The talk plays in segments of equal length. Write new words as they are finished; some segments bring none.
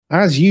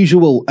As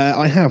usual,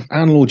 I have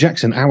Laure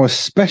Jackson, our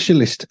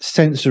specialist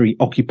sensory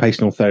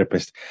occupational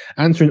therapist,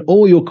 answering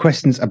all your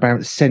questions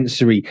about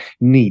sensory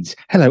needs.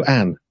 Hello,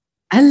 Anne.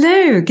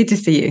 Hello, good to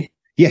see you.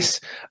 Yes,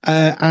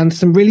 and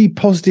some really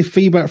positive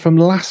feedback from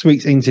last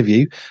week's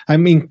interview,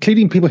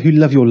 including people who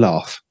love your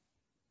laugh.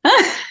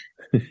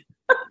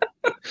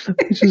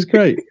 Which is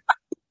great.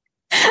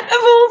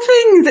 Of all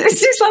things, it's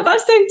just like,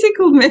 that so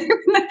tickled me.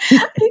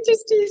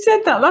 You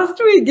said that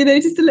last week,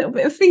 just a little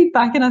bit of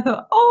feedback, and I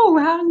thought, oh,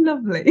 how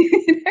lovely.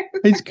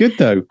 It's good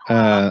though.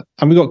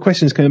 And we've got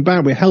questions coming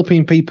back. We're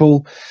helping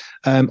people.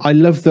 I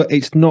love that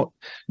it's not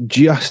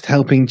just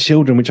helping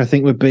children, which I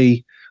think would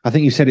be, I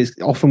think you said it's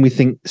often we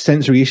think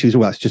sensory issues,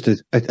 well, that's just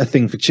a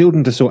thing for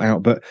children to sort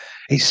out, but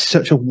it's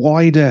such a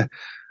wider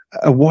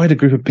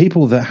group of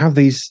people that have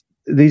these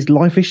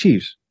life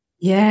issues.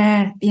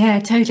 Yeah,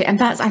 totally. And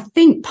that's, I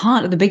think,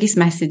 part of the biggest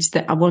message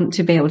that I want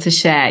to be able to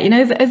share.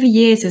 Over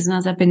years, as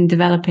I've been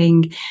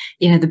developing,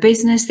 the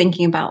business,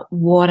 thinking about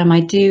what am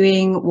I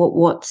doing,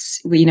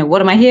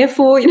 what am I here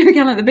for, kind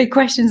of like the big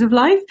questions of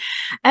life.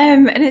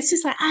 And it's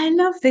just like, I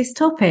love this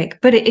topic,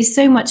 but it is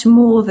so much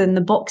more than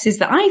the boxes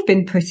that I've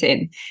been put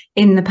in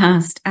the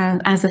past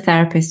as a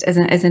therapist, as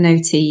an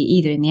OT,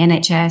 either in the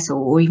NHS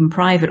or even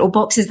private, or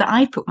boxes that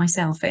I put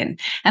myself in.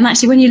 And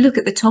actually, when you look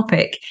at the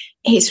topic,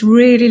 it's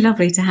really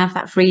lovely to have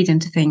that freedom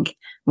to think,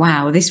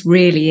 wow, this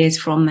really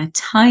is from the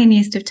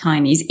tiniest of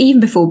tinies,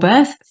 even before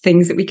birth,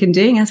 things that we can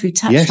do, as we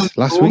touched on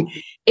last week,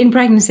 in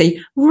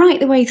pregnancy, right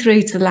the way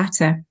through to the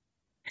latter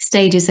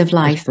stages of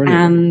life.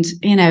 And,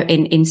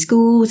 in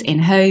schools, in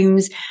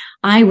homes.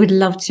 I would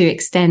love to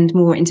extend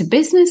more into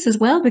business as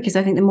well, because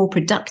I think the more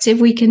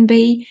productive we can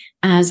be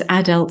as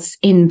adults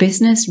in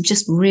business,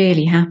 just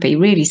really happy,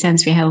 really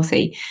sensory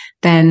healthy,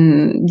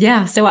 then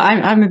so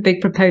I'm a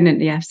big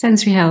proponent,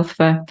 sensory health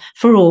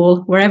for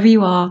all, wherever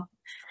you are,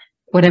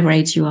 whatever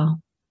age you are.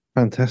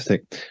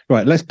 Fantastic.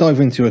 Right, let's dive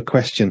into a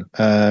question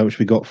which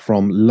we got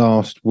from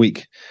last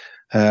week.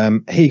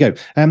 Here you go.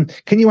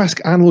 Can you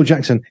ask Laure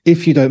Jackson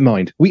if you don't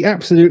mind? We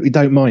absolutely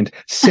don't mind.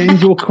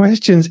 Send your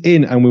questions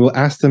in and we will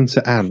ask them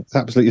to Anne. It's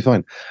absolutely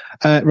fine.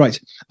 Right.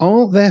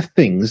 Are there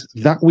things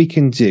that we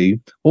can do,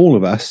 all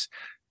of us,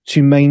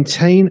 to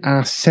maintain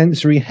our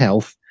sensory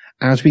health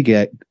as we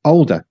get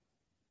older?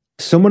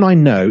 Someone I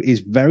know is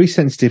very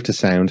sensitive to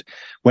sound.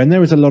 When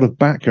there is a lot of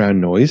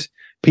background noise,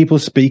 people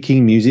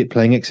speaking, music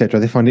playing, etc.,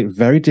 they find it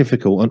very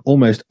difficult and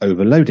almost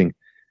overloading.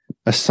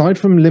 Aside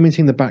from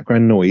limiting the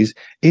background noise,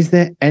 is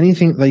there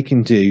anything they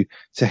can do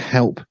to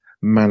help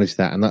manage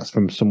that? And that's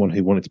from someone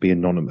who wanted to be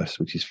anonymous,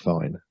 which is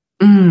fine.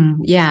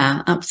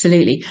 Yeah,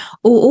 absolutely.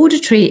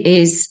 Auditory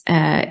is,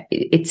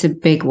 it's a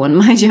big one.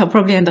 Mind you, I'll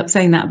probably end up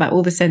saying that about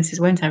all the senses,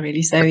 won't I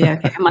really? So okay,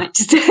 I might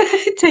just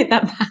take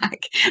that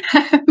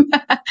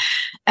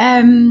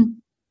back.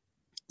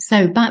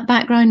 So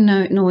background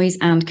noise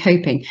and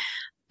coping.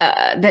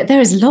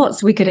 There is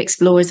lots we could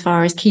explore as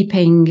far as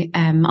keeping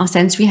our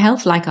sensory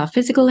health, like our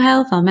physical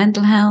health, our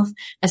mental health,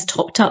 as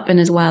topped up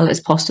and as well as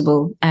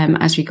possible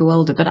as we go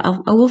older. But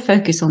I will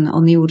focus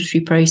on the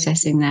auditory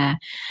processing there.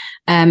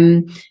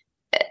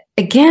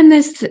 Again,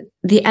 there's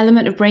the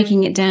element of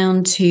breaking it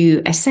down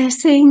to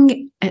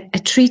assessing,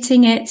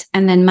 treating it,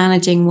 and then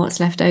managing what's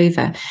left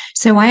over.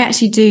 So I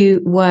actually do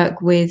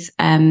work with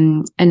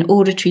an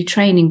auditory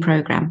training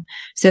program.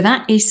 So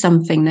that is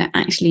something that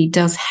actually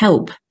does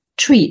help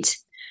treat.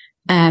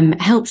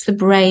 Helps the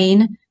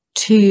brain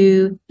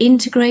to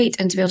integrate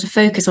and to be able to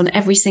focus on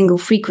every single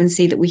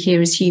frequency that we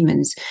hear as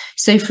humans.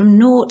 So from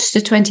 0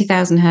 to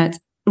 20,000 hertz,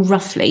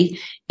 roughly,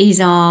 is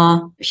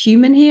our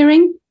human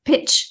hearing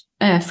pitch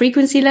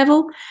frequency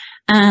level.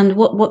 And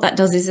what that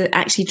does is it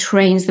actually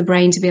trains the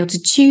brain to be able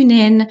to tune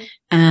in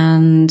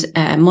and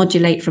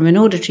modulate from an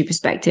auditory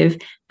perspective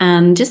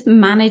and just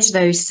manage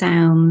those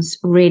sounds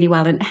really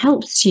well. And it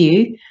helps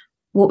you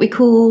what we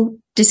call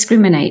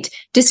discriminate.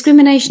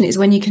 Discrimination is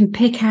when you can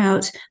pick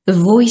out the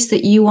voice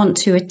that you want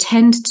to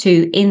attend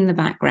to in the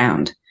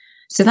background.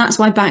 So that's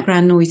why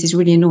background noise is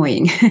really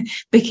annoying,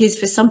 because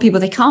for some people,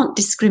 they can't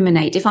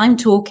discriminate. If I'm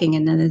talking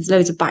and then there's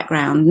loads of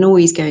background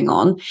noise going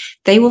on,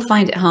 they will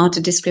find it hard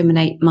to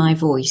discriminate my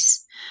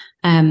voice.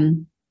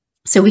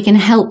 So we can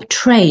help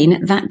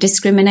train that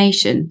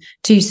discrimination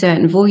to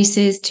certain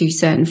voices, to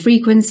certain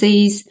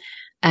frequencies,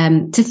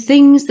 to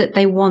things that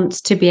they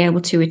want to be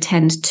able to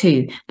attend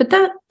to. But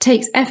that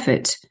takes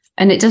effort,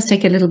 and it does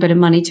take a little bit of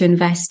money to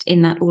invest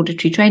in that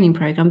auditory training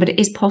program, but it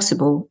is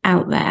possible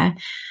out there.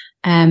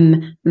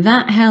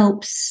 That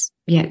helps,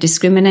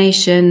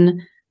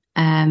 discrimination,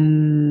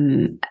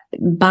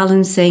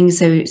 balancing,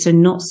 so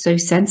not so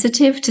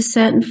sensitive to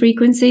certain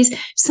frequencies.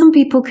 Some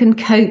people can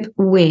cope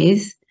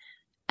with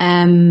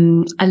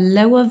a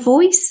lower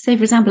voice. Say,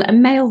 for example, a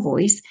male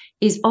voice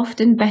is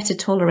often better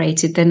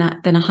tolerated than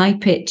a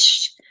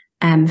high-pitched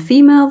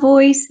female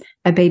voice,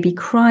 a baby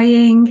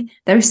crying.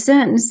 There are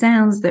certain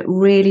sounds that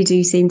really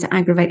do seem to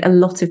aggravate a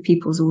lot of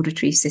people's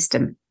auditory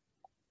system.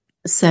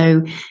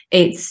 So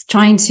it's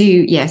trying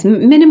to,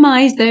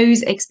 minimize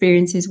those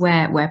experiences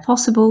where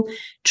possible,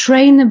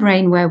 train the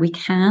brain where we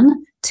can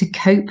to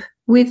cope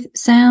with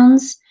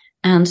sounds,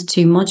 and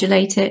to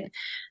modulate it.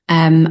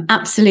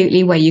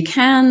 Absolutely, where you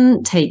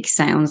can, take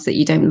sounds that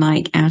you don't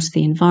like out of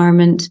the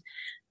environment.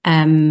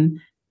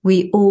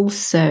 We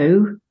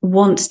also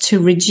want to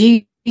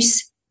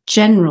reduce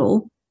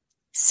general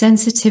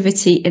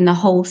sensitivity in the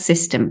whole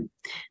system.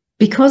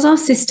 Because our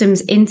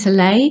systems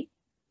interlay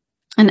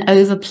and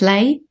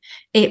overplay,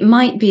 it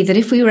might be that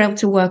if we were able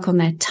to work on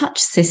their touch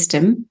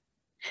system,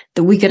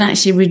 that we could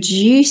actually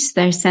reduce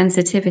their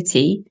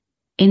sensitivity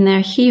in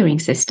their hearing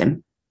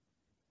system.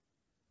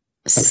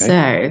 Okay.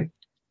 So,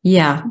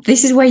 yeah,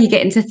 this is where you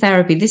get into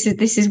therapy. This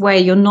is where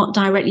you're not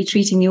directly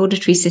treating the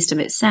auditory system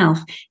itself.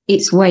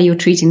 It's where you're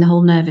treating the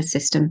whole nervous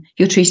system.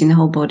 You're treating the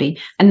whole body.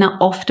 And that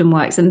often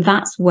works. And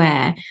that's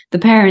where the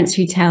parents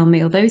who tell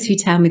me, or those who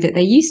tell me that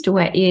they used to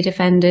wear ear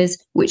defenders,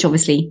 which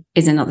obviously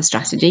is another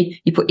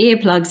strategy. You put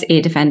earplugs,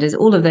 ear defenders,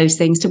 all of those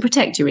things to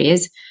protect your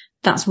ears.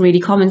 That's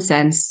really common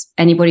sense.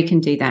 Anybody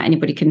can do that.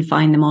 Anybody can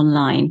find them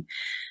online.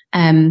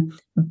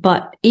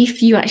 But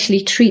if you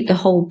actually treat the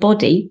whole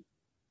body,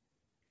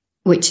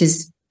 which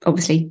is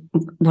obviously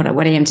what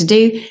I aim to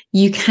do,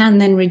 you can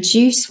then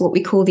reduce what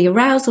we call the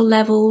arousal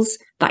levels,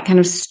 that kind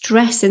of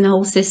stress in the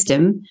whole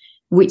system,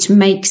 which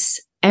makes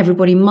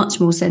everybody much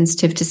more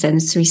sensitive to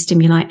sensory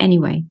stimuli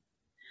anyway.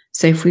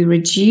 So if we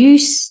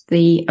reduce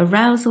the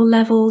arousal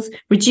levels,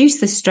 reduce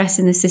the stress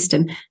in the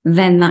system,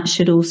 then that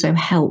should also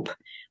help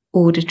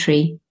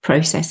auditory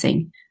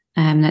processing,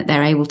 that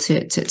they're able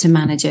to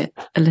manage it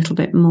a little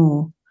bit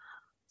more.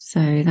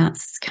 So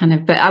that's kind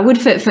of, but I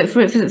would, for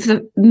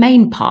the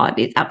main part,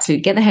 it's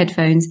absolutely get the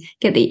headphones,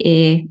 get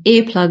the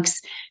earplugs,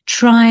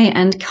 try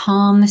and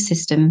calm the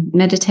system,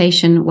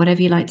 meditation,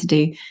 whatever you like to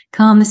do,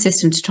 calm the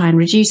system to try and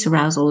reduce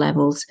arousal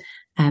levels,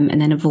 and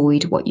then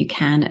avoid what you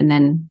can. And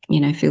then,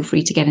 feel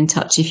free to get in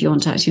touch if you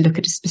want to actually look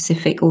at a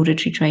specific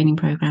auditory training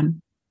program.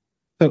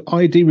 So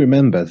I do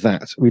remember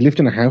that we lived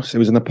in a house. It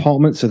was an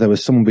apartment. So there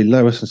was someone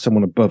below us and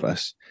someone above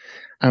us.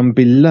 And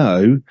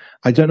below,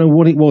 I don't know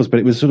what it was, but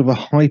it was sort of a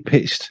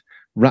high-pitched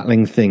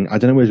rattling thing. I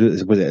don't know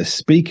whether was it a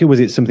speaker,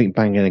 was it something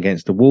banging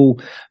against the wall?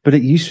 But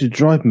it used to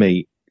drive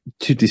me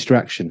to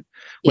distraction.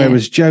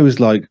 Whereas Joe's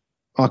like,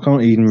 I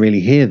can't even really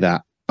hear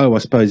that. Oh, I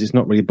suppose it's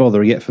not really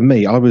bothering. Yet for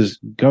me, I was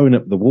going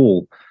up the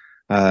wall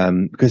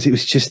because it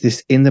was just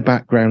this in the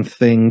background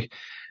thing.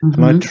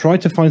 Mm-hmm. And I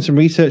tried to find some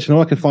research, and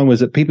all I could find was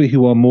that people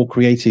who are more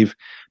creative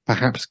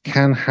perhaps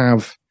can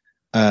have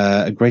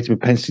a greater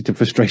propensity to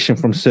frustration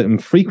from certain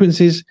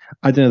frequencies.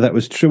 I don't know if that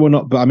was true or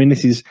not, but I mean,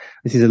 this is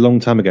a long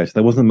time ago, so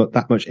there wasn't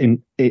that much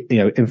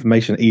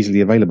information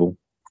easily available.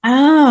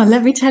 Oh,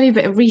 let me tell you a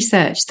bit of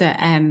research that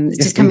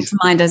just coming to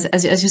mind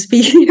as you're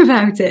speaking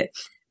about it.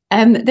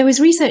 There was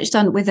research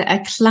done with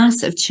a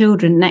class of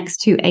children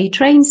next to a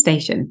train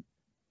station,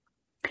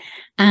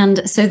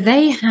 and so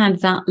they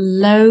had that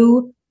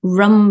low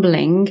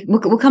rumbling.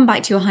 We'll come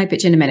back to your high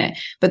pitch in a minute,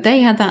 but they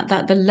had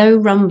that the low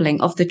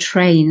rumbling of the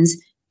trains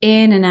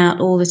in and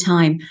out all the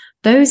time.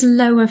 Those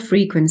lower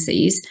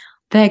frequencies,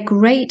 they're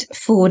great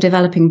for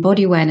developing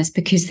body awareness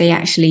because they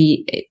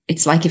actually,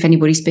 it's like if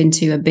anybody's been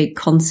to a big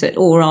concert,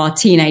 or our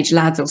teenage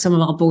lads or some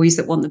of our boys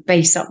that want the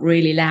bass up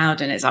really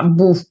loud and it's like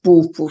woof,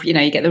 woof, woof, you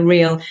get the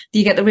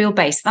real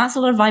bass. That's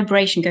a lot of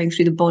vibration going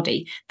through the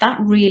body. That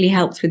really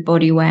helps with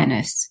body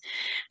awareness.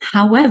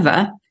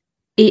 However,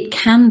 it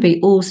can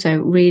be also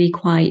really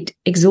quite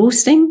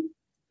exhausting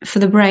for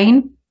the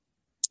brain,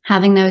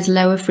 having those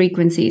lower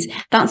frequencies.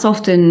 That's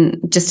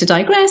often, just to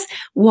digress,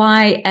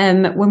 why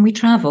when we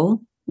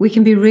travel, we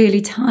can be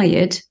really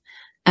tired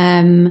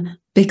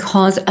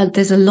because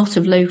there's a lot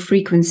of low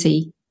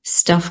frequency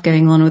stuff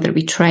going on, whether it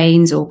be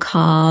trains or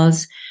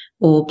cars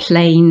or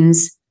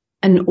planes,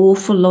 an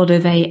awful lot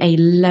of a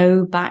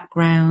low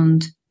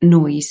background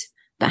noise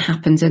that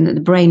happens, and that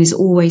the brain is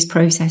always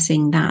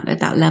processing that at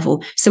that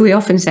level. So we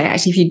often say,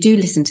 actually, if you do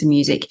listen to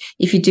music,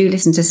 if you do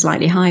listen to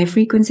slightly higher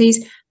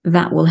frequencies,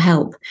 that will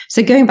help.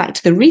 So going back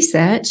to the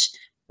research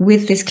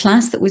with this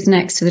class that was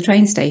next to the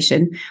train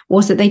station,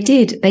 was that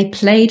they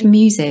played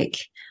music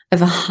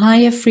of a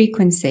higher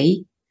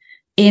frequency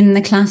in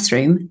the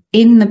classroom,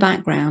 in the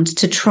background,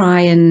 to try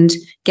and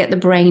get the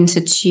brain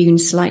to tune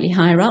slightly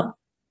higher up.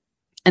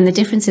 And the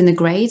difference in the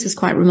grades was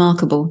quite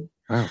remarkable.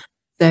 Wow.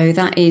 So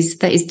that is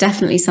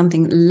definitely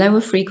something.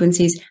 Lower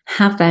frequencies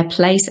have their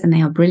place and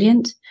they are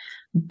brilliant,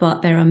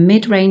 but there are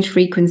mid-range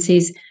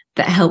frequencies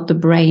that help the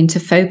brain to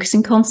focus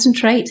and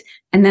concentrate.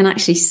 And then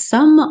actually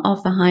some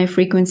of the higher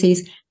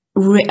frequencies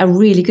are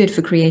really good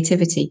for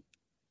creativity.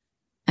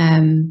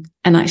 And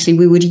actually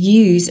we would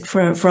use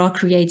for our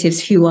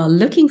creatives who are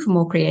looking for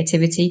more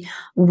creativity,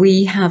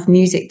 we have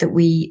music that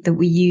we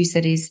use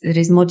that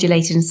is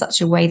modulated in such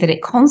a way that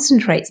it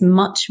concentrates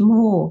much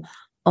more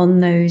on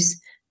those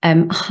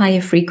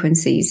higher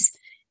frequencies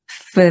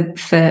for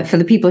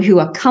the people who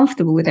are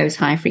comfortable with those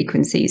high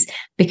frequencies,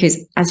 because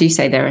as you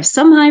say, there are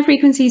some high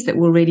frequencies that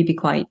will really be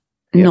quite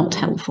not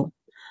helpful.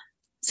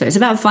 So it's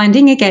about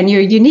finding, again, your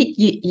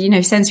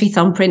unique, sensory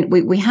thumbprint.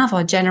 We have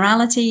our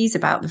generalities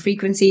about the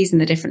frequencies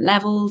and the different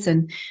levels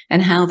and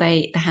how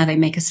they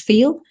make us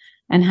feel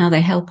and how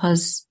they help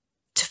us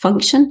to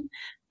function.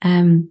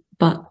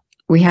 But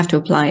We have to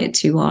apply it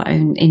to our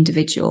own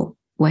individual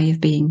way of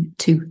being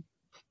too.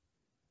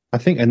 I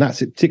think in that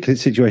particular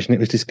situation, it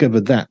was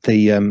discovered that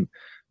the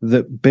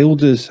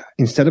builders,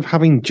 instead of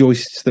having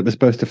joists that were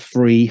supposed to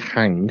free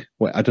hang,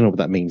 well, I don't know what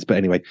that means, but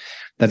anyway,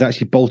 they'd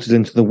actually bolted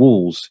into the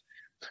walls.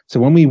 So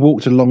when we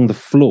walked along the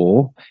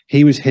floor,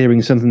 he was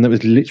hearing something that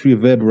was literally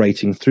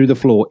reverberating through the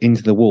floor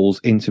into the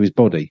walls, into his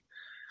body.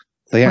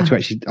 They had to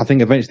actually, I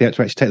think eventually they had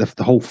to actually take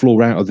the whole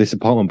floor out of this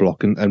apartment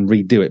block and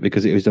redo it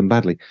because it was done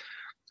badly.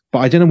 But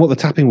I don't know what the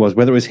tapping was,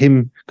 whether it was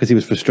him because he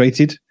was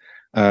frustrated,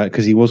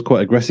 because he was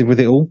quite aggressive with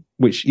it all,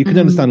 which you can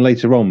understand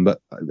later on, but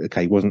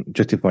okay, he wasn't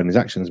justifying his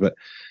actions. But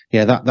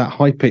yeah, that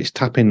high-pitched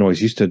tapping noise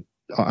used to,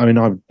 I mean,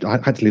 I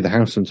had to leave the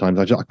house sometimes.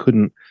 I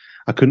couldn't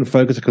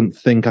focus, I couldn't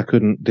think, I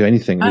couldn't do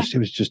anything. It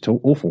was just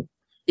awful.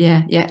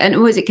 Yeah. And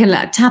was it kind of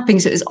like tapping?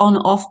 So it was on,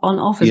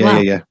 off as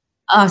well. Yeah.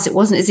 So it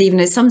wasn't as even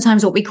as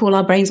sometimes what we call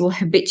our brains will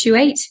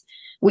habituate,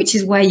 which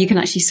is where you can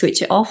actually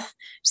switch it off.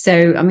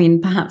 So, I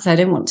mean, perhaps I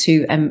don't want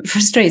to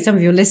frustrate some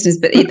of your listeners,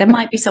 but there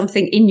might be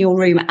something in your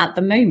room at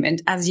the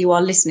moment as you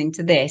are listening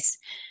to this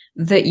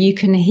that you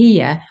can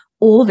hear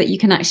or that you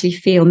can actually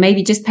feel.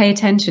 Maybe just pay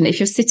attention. If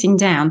you're sitting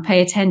down,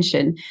 pay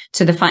attention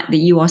to the fact that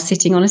you are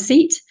sitting on a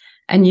seat,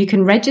 and you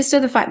can register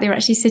the fact that you're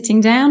actually sitting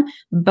down.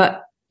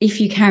 But if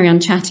you carry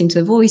on chatting to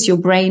the voice, your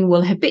brain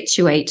will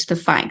habituate to the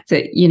fact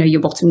that, you know, your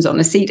bottom's on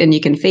a seat and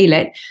you can feel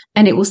it,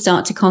 and it will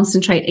start to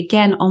concentrate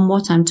again on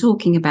what I'm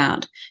talking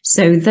about.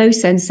 So those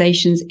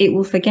sensations it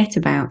will forget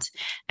about.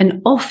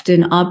 And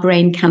often our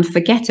brain can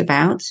forget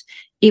about,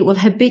 it will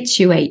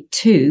habituate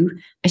to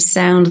a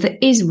sound that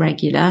is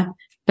regular,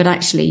 but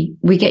actually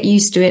we get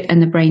used to it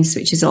and the brain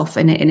switches off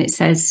and it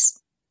says,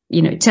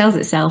 you know, it tells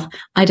itself,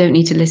 I don't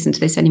need to listen to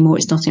this anymore.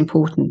 It's not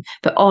important.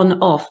 But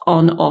on,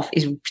 off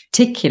is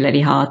particularly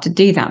hard to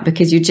do that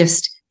because you're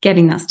just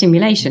getting that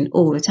stimulation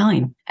all the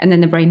time. And then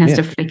the brain has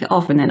to flick it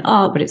off and then,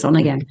 but it's on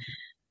again.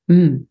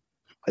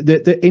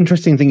 The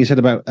interesting thing you said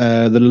about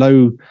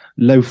the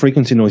low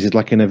frequency noises,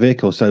 like in a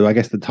vehicle. So I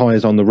guess the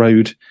tires on the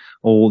road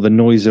or the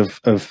noise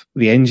of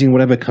the engine,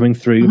 whatever coming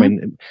through. I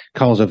mean,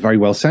 cars are very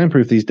well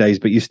soundproof these days,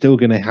 but you're still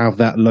going to have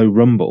that low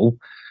rumble.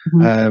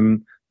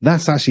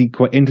 That's actually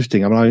quite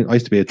interesting. I mean, I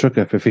used to be a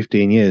trucker for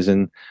 15 years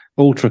and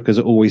all truckers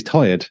are always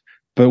tired,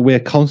 but we're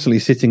constantly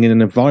sitting in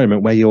an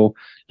environment where you're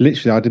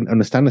literally, I didn't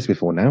understand this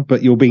before now,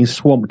 but you're being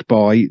swamped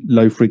by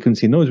low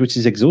frequency noise, which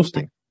is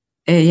exhausting.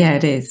 Yeah,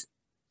 it is.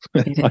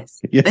 It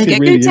is. Yes, it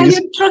really go tell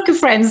your trucker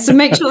friends to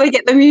make sure they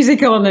get the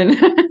music on. And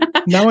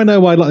now I know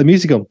why I like the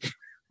music on.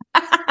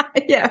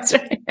 Yeah, that's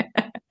right.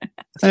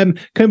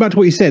 Coming back to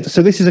what you said,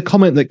 so this is a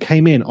comment that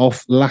came in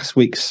off last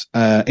week's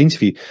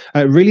interview.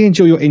 Really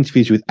enjoy your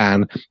interviews with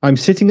Anne. I'm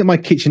sitting at my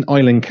kitchen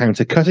island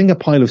counter cutting a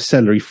pile of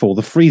celery for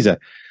the freezer.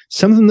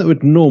 Something that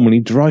would normally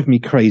drive me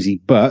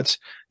crazy, but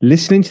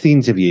listening to the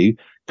interview,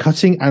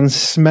 cutting and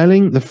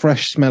smelling the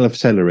fresh smell of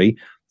celery,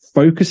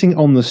 focusing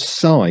on the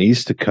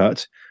size to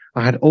cut,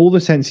 I had all the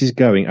senses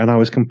going and I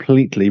was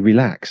completely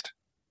relaxed.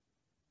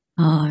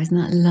 Oh, isn't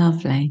that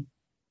lovely?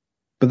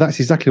 But that's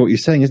exactly what you're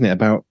saying, isn't it?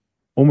 About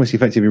almost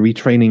effectively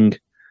retraining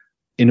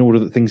in order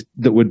that things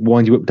that would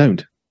wind you up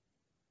don't.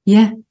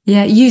 Yeah.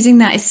 Using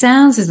that, it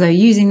sounds as though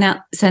using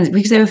that sense,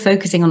 because they were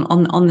focusing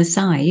on the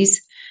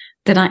size,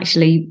 that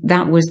actually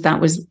that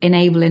was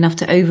enable enough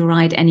to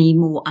override any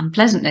more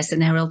unpleasantness,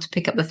 and they were able to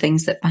pick up the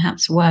things that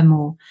perhaps were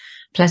more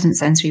pleasant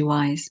sensory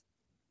wise.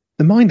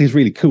 The mind is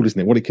really cool, isn't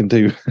it? What it can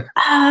do.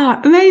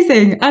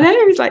 Amazing. I know.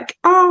 It's like,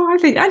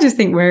 I just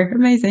think we're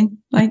amazing.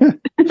 Like,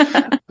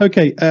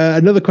 okay.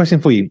 Another question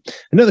for you.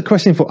 Another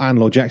question for Anne,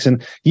 Laure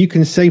Jackson. You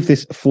can save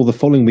this for the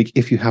following week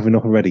if you haven't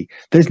already.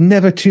 There's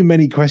never too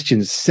many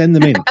questions. Send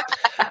them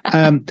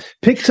in.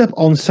 Picks up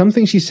on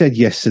something she said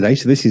yesterday.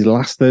 So this is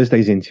last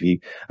Thursday's interview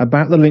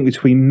about the link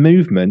between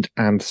movement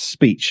and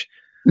speech.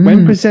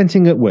 When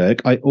presenting at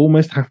work, I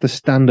almost have to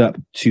stand up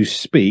to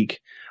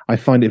speak. I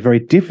find it very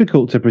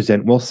difficult to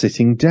present while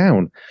sitting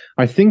down.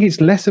 I think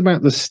it's less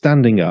about the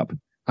standing up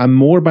and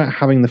more about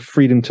having the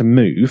freedom to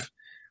move,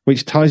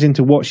 which ties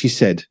into what she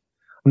said.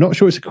 I'm not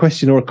sure it's a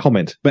question or a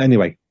comment, but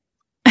anyway,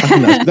 I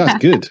think that's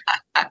good.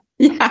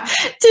 Yeah.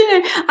 Do you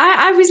know,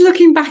 I was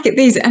looking back at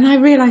these and I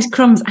realized,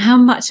 crumbs, how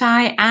much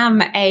I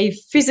am a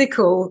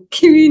physical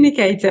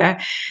communicator.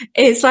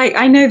 It's like,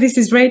 I know this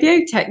is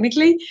radio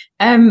technically,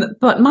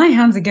 but my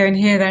hands are going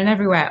here, there and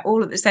everywhere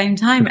all at the same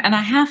time. And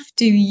I have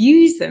to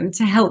use them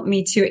to help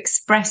me to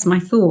express my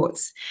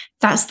thoughts.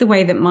 That's the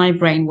way that my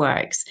brain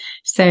works.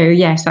 So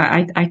yes,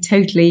 I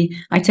totally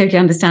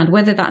understand,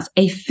 whether that's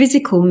a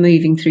physical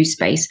moving through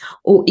space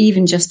or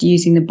even just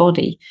using the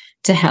body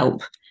to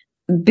help.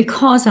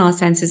 Because our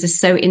senses are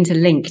so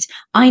interlinked,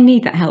 I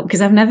need that help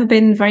because I've never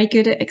been very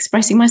good at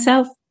expressing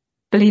myself,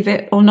 believe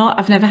it or not.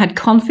 I've never had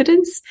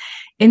confidence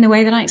in the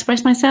way that I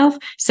express myself.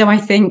 So I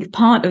think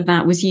part of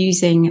that was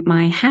using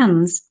my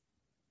hands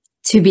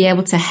to be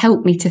able to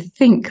help me to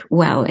think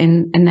well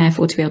and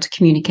therefore to be able to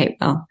communicate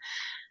well.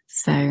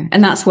 So,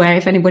 and that's where,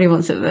 if anybody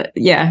wants it,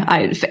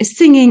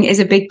 singing is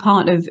a big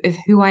part of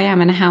who I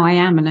am and how I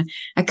am. And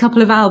a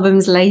couple of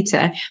albums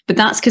later, but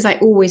that's because I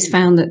always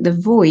found that the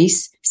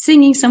voice,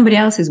 singing somebody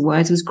else's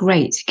words, was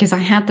great because I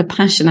had the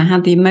passion, I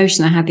had the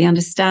emotion, I had the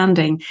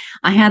understanding,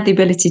 I had the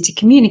ability to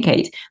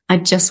communicate. I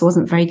just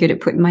wasn't very good at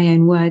putting my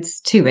own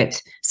words to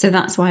it. So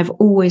that's why I've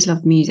always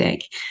loved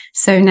music.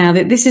 So now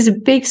that this is a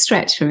big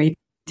stretch for me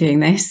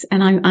doing this,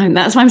 and I'm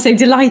that's why I'm so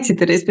delighted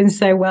that it's been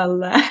so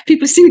well.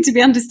 People seem to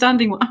be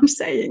understanding what I'm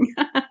saying.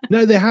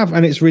 No, they have,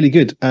 and it's really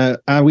good.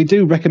 We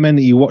do recommend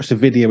that you watch the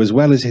video as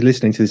well as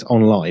listening to this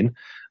online.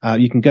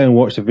 You can go and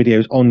watch the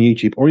videos on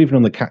YouTube or even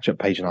on the catch-up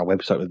page on our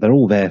website. They're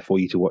all there for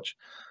you to watch.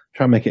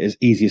 Try and make it as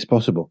easy as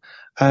possible.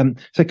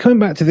 So coming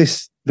back to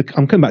this,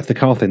 I'm coming back to the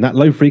car thing. That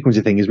low frequency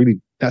thing is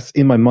really, that's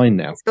in my mind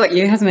now. It's got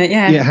you, hasn't it?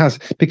 Yeah, it has,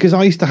 because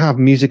I used to have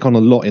music on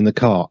a lot in the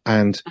car,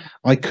 and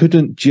I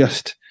couldn't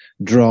just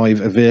drive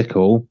a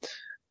vehicle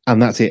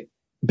and that's it,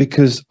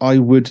 because I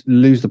would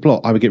lose the plot.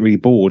 I would get really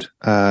bored.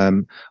 I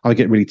would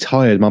get really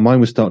tired. My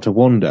mind would start to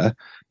wander.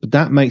 But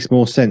that makes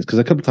more sense because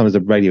a couple of times the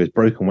radio is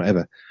broken,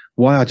 whatever.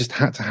 Why I just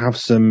had to have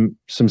some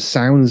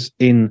sounds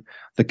in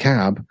the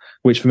cab,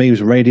 which for me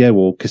was radio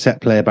or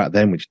cassette player back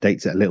then, which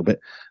dates it a little bit,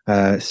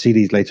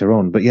 CDs later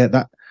on. But yeah,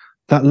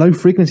 that low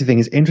frequency thing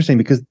is interesting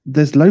because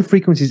there's low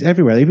frequencies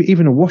everywhere.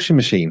 Even a washing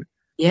machine.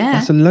 Yeah.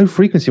 That's a low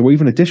frequency, or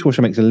even a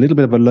dishwasher makes a little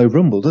bit of a low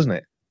rumble, doesn't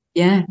it?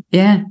 Yeah.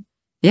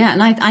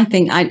 And I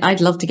think I'd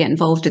love to get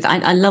involved with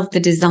that. I love the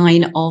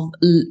design of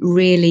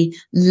really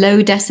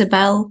low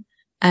decibel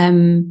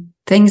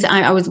things.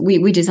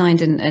 We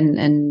designed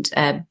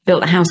and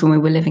built a house when we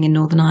were living in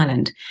Northern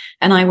Ireland,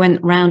 and I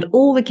went round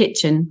all the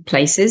kitchen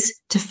places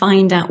to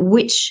find out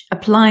which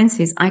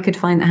appliances I could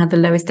find that had the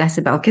lowest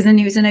decibel, because I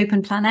knew it was an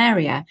open plan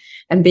area,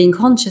 and being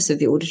conscious of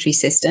the auditory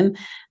system,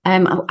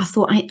 I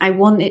thought I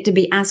want it to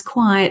be as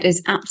quiet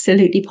as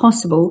absolutely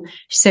possible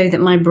so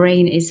that my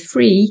brain is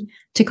free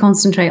to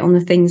concentrate on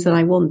the things that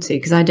I want to.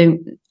 Because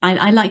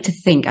I like to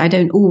think, I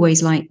don't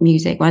always like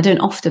music. Well, I don't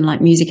often like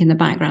music in the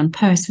background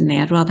personally.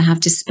 I'd rather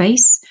have just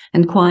space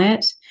and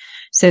quiet.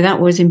 So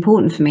that was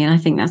important for me. And I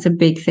think that's a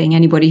big thing.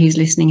 Anybody who's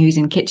listening, who's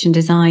in kitchen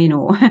design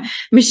or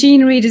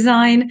machinery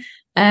design,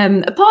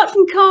 apart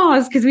from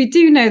cars, because we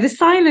do know the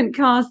silent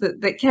cars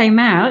that came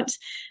out,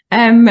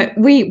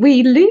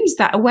 we lose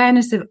that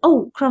awareness of,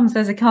 oh, crumbs,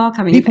 there's a car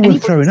coming. People were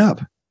throwing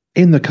up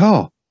in the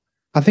car.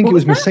 I think it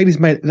was Mercedes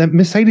made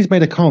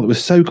a car that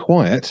was so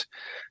quiet,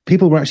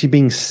 people were actually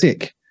being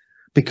sick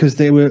because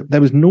there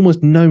was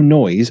almost no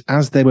noise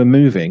as they were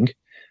moving,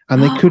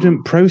 and they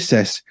couldn't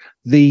process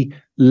the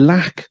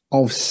lack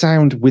of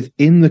sound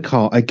within the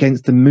car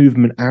against the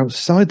movement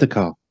outside the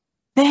car.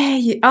 There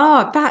you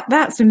are.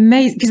 That's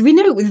amazing, because we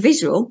know it with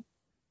visual.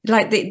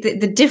 Like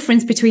the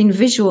difference between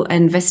visual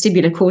and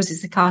vestibular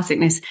causes the car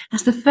sickness.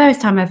 That's the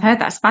first time I've heard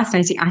that. It's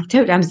fascinating. I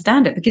totally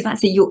understand it, because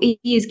that's it. Your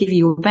ears give you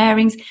your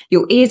bearings.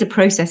 Your ears are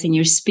processing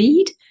your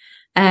speed.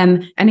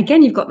 And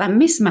again, you've got that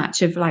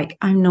mismatch of like,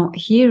 I'm not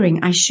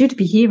hearing. I should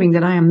be hearing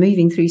that I am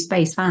moving through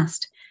space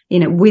fast,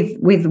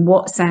 with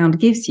what sound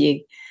gives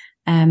you.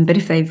 But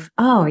if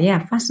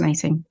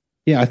fascinating.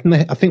 Yeah, I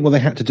think what they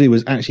had to do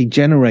was actually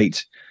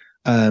generate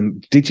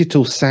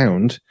digital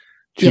sound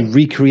to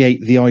recreate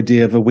the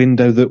idea of a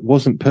window that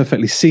wasn't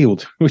perfectly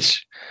sealed,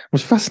 which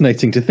was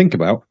fascinating to think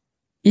about.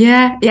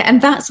 Yeah.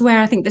 And that's where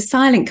I think the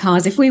silent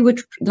cars, if we were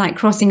like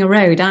crossing a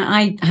road,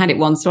 I had it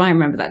once, so I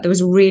remember that there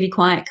was a really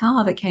quiet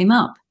car that came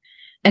up,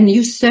 and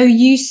you're so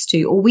used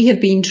to, or we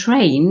have been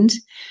trained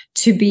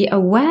to be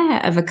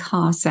aware of a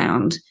car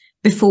sound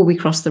before we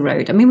cross the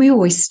road. I mean, we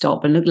always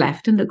stop and look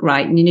left and look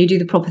right and, do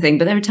the proper thing.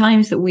 But there are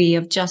times that we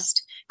have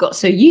just got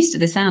so used to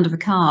the sound of a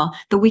car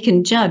that we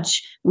can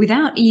judge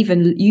without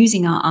even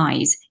using our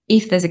eyes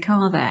if there's a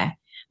car there.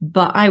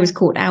 But I was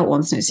caught out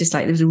once, and it's just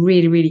like there was a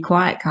really, really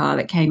quiet car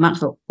that came up. I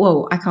thought,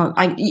 whoa,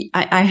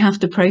 I have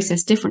to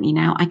process differently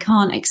now. I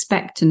can't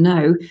expect to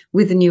know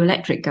with the new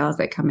electric cars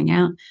that are coming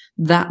out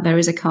that there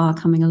is a car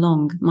coming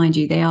along. Mind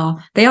you, they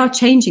are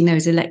changing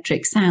those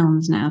electric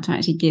sounds now to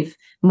actually give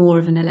more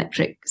of an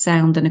electric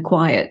sound than a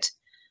quiet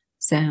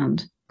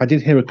sound. I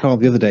did hear a car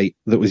the other day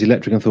that was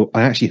electric and thought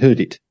I actually heard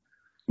it.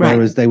 Right.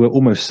 Whereas they were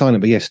almost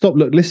silent. But yeah, stop,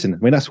 look, listen. I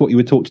mean, that's what you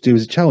were taught to do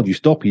as a child. You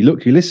stop, you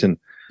look, you listen.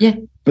 Yeah.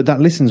 But that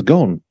listen's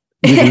gone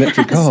with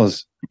electric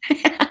cars.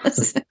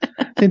 Yes.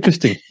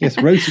 Interesting. Yes,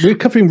 we're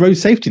covering road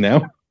safety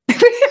now.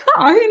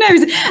 Who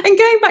knows? And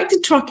going back to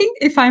trucking,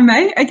 if I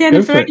may,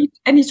 again, for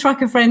any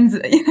trucker friends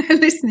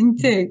listening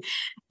too,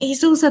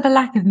 it's also the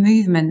lack of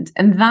movement.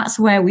 And that's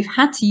where we've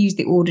had to use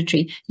the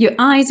auditory. Your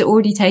eyes are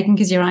already taken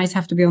because your eyes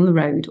have to be on the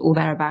road or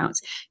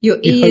thereabouts. Your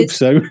ears. You hope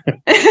so.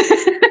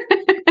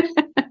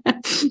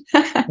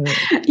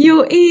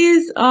 Your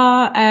ears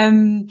are,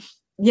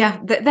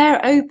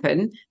 they're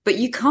open, but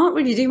you can't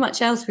really do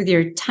much else with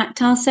your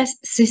tactile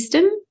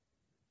system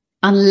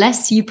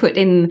unless you put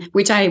in,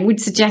 which I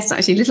would suggest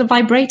actually, little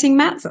vibrating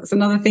mats. That's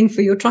another thing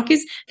for your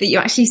truckers, that you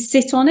actually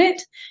sit on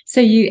it. So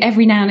you,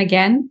 every now and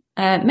again,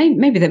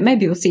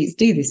 maybe your seats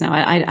do this now.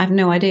 I have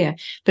no idea,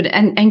 but,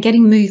 and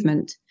getting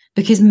movement,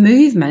 because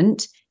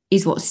movement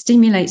is what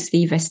stimulates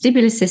the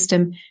vestibular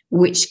system,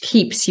 which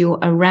keeps your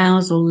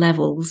arousal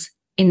levels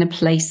in the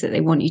place that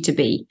they want you to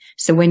be.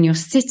 So when you're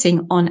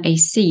sitting on a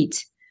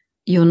seat,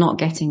 you're not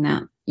getting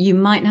that. You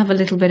might have a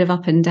little bit of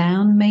up and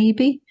down,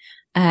 maybe.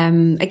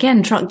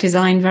 Again, truck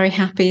design, very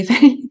happy if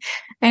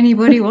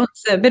anybody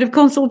wants a bit of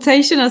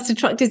consultation as to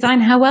truck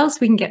design, how else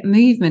we can get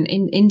movement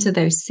into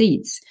those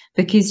seats,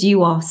 because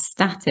you are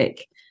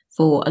static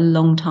for a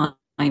long time.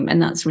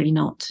 And that's really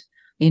not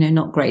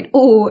great.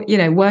 Or,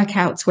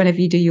 workouts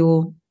whenever you do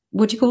your,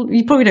 what do you call,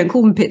 you probably don't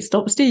call them pit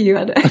stops, do you?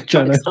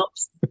 Truck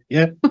stops.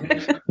 Yeah.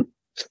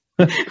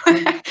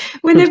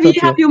 Whenever you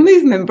have your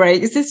movement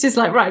breaks, it's just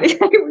like, right,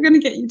 we're going to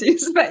get you to do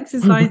some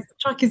exercise. The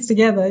truck is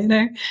together,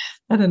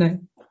 I don't know.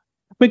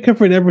 We're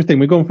covering everything.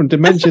 We've gone from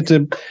dementia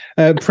to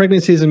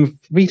pregnancies and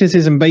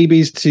fetuses and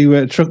babies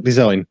to truck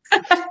design.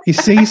 You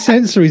see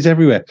sensories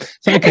everywhere.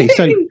 So, okay,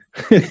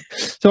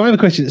 so I have a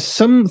question.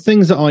 Some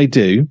things that I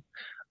do,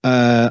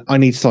 I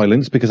need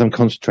silence because I'm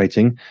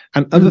concentrating,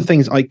 and other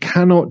things I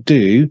cannot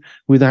do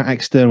without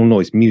external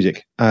noise,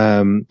 music.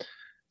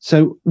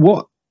 So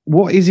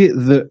what is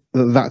it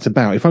that's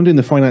about? If I'm doing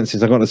the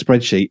finances, I've got a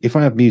spreadsheet. If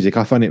I have music,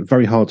 I find it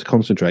very hard to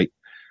concentrate.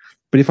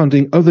 But if I'm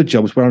doing other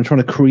jobs where I'm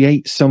trying to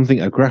create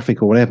something, a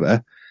graphic or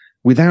whatever,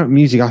 without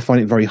music, I find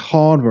it very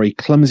hard, very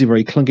clumsy,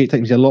 very clunky. It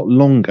takes me a lot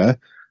longer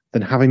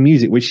than having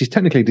music, which is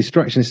technically a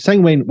distraction. It's the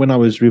same way when I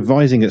was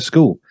revising at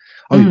school.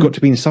 You've got to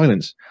be in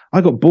silence.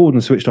 I got bored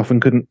and switched off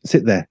and couldn't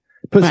sit there.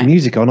 Put some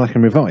music on, I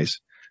can revise.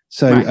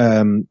 So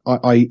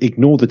I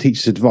ignored the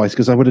teacher's advice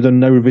because I would have done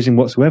no revision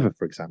whatsoever,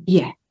 for example.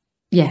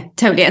 Yeah,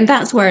 totally. And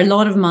that's where a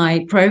lot of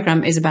my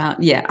program is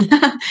about. Yeah.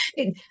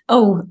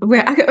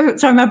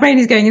 Sorry, my brain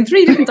is going in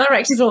 3 different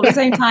directions all at the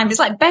same time. It's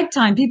like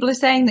bedtime. People are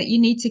saying that you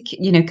need to,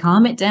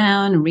 calm it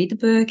down and read the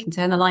book and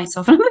turn the lights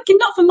off. And I'm looking,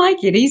 not for my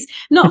kiddies,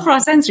 not for our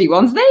sensory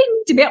ones. They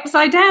need to be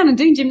upside down and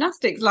doing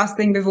gymnastics last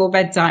thing before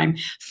bedtime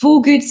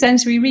for good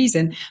sensory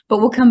reason. But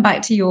we'll come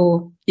back to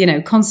your,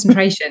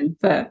 concentration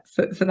for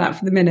that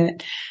for the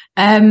minute.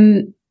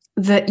 Again,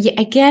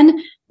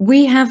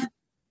 we have,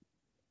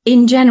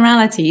 in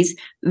generalities,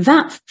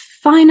 that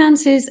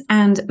finances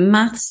and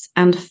maths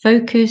and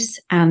focus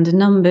and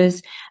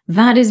numbers,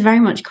 that is very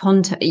much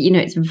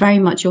it's very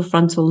much your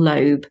frontal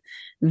lobe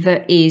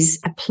that is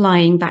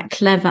applying that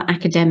clever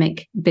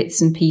academic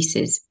bits and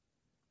pieces.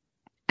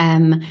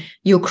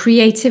 Your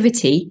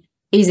creativity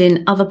is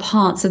in other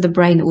parts of the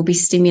brain that will be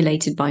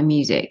stimulated by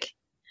music,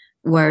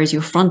 whereas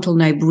your frontal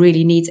lobe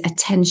really needs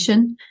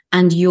attention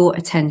and your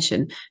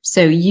attention.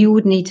 So you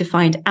would need to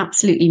find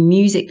absolutely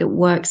music that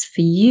works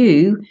for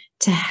you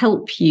to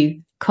help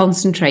you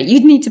concentrate.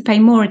 You'd need to pay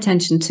more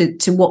attention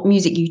to what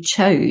music you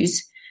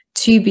chose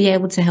to be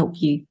able to help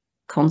you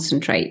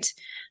concentrate.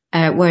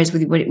 Whereas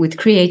with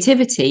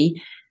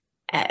creativity,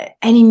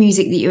 any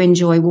music that you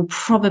enjoy will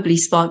probably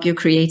spark your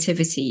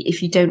creativity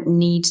if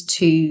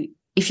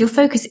your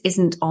focus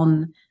isn't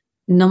on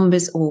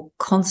numbers or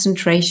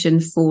concentration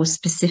for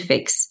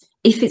specifics.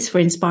 If it's for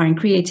inspiring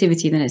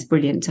creativity, then it's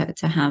brilliant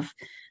to have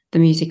the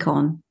music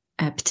on,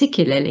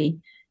 particularly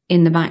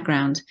in the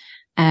background.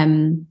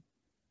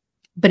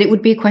 But it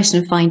would be a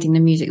question of finding the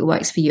music that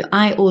works for you.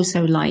 I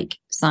also like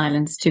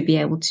silence to be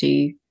able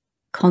to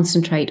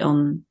concentrate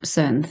on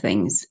certain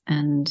things,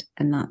 and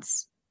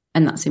that's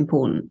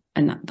important.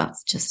 And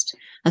that's just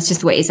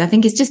the way it is. I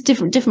think it's just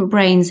different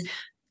brains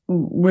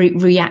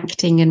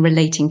reacting and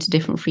relating to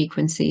different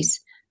frequencies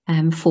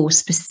for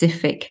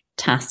specific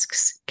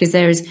tasks, because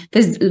there's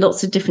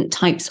lots of different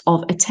types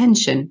of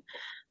attention,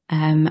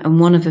 and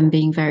one of them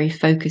being very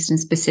focused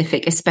and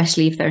specific,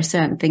 especially if there are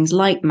certain things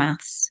like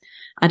maths.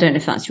 I don't know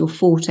if that's your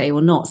forte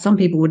or not. Some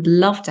people would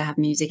love to have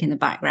music in the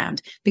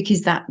background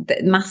because that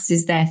maths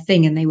is their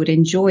thing and they would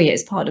enjoy it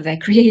as part of their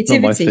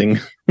creativity. Not my thing.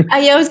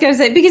 I was going to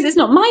say, because it's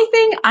not my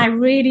thing, I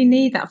really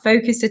need that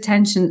focused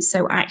attention.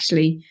 So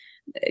actually,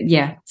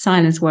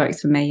 silence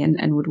works for me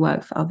and would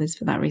work for others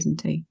for that reason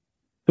too.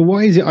 So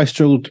why is it I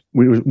struggled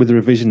with the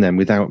revision then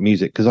without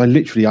music? Because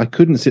I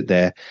couldn't sit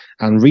there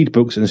and read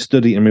books and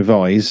study and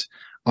revise.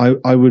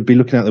 I would be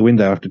looking out the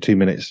window after 2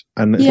 minutes.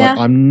 And it's like,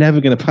 I'm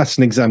never going to pass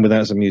an exam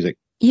without some music.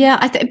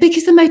 Yeah,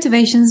 because the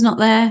motivation's not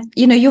there.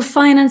 Your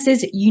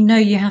finances, you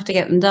have to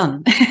get them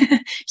done.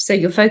 So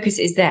your focus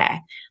is there.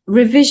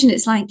 Revision,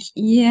 it's like,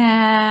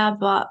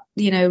 but,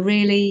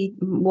 really,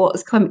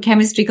 what's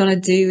chemistry going to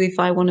do if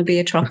I want to be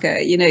a trucker?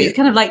 It's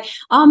kind of like,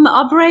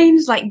 our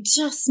brain's like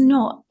just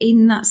not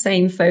in that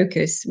same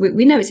focus.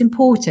 We know it's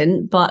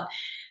important, but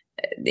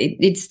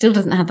it still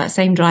doesn't have that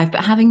same drive.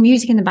 But having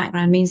music in the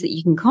background means that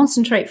you can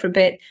concentrate for a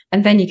bit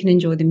and then you can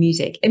enjoy the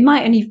music. It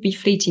might only be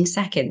fleeting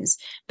seconds,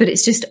 but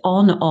it's just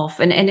on,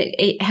 off, and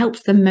it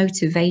helps the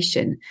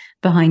motivation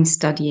behind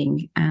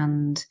studying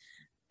and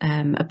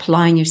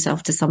applying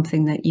yourself to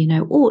something that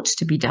ought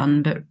to be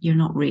done, but you're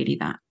not really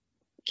that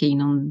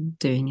keen on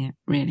doing it,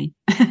 really.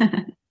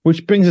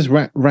 Which brings us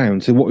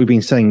round to what we've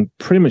been saying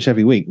pretty much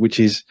every week, which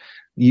is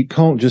you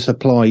can't just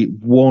apply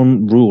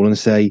one rule and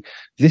say,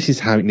 this is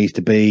how it needs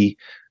to be,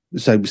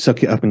 so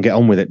suck it up and get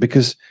on with it.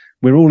 Because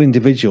we're all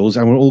individuals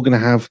and we're all going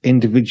to have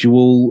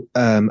individual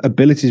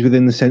abilities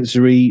within the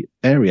sensory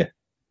area.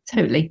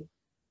 Totally.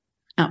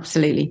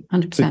 Absolutely.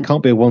 100%. So it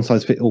can't be a one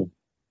size fit all.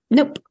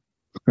 Nope.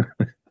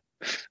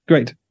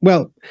 Great.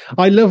 Well,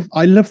 I love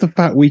the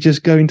fact we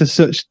just go into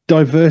such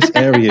diverse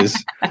areas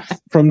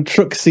from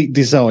truck seat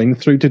design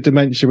through to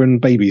dementia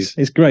and babies.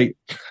 It's great.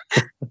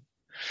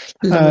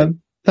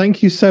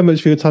 Thank you so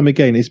much for your time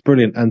again. It's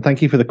brilliant. And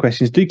thank you for the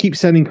questions. Do keep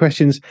sending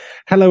questions.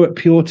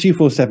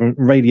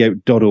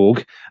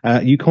 hello@pure247radio.org.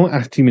 You can't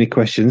ask too many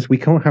questions. We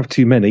can't have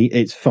too many.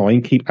 It's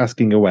fine. Keep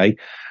asking away.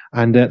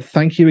 And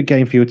thank you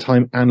again for your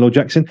time, Laure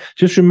Jackson.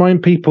 Just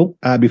remind people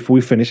before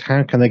we finish,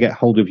 how can they get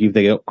hold of you if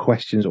they got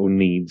questions or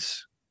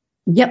needs?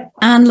 Yep.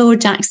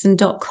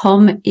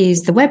 AnneLaureJackson.com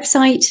is the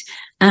website.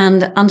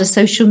 And under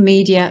social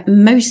media,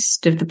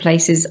 most of the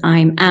places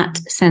I'm at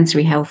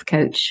Sensory Health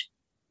Coach.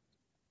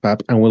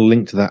 Fab, and we'll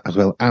link to that as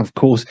well, of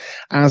course,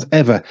 as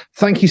ever.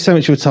 Thank you so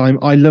much for your time.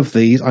 I love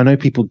these. I know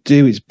people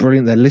do. It's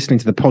brilliant. They're listening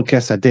to the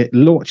podcast. They're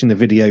watching the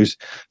videos,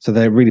 so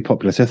they're really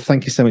popular. So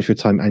thank you so much for your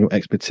time and your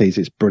expertise.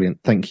 It's brilliant.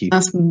 Thank you.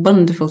 That's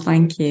wonderful.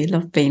 Thank you.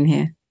 Love being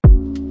here.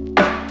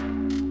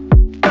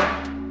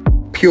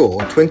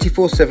 Pure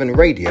 24/7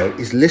 Radio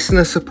is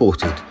listener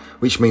supported,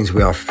 which means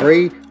we are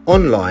free,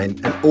 online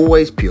and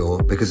always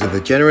pure because of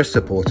the generous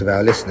support of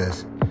our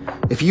listeners.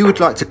 If you would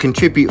like to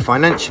contribute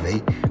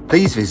financially,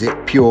 please visit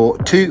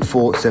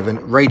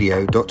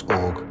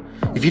pure247radio.org.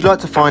 If you'd like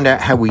to find out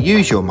how we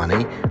use your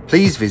money,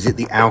 please visit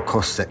the Our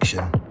Cost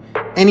section.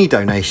 Any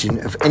donation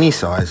of any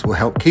size will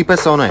help keep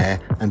us on air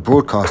and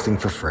broadcasting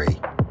for free.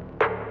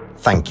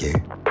 Thank you.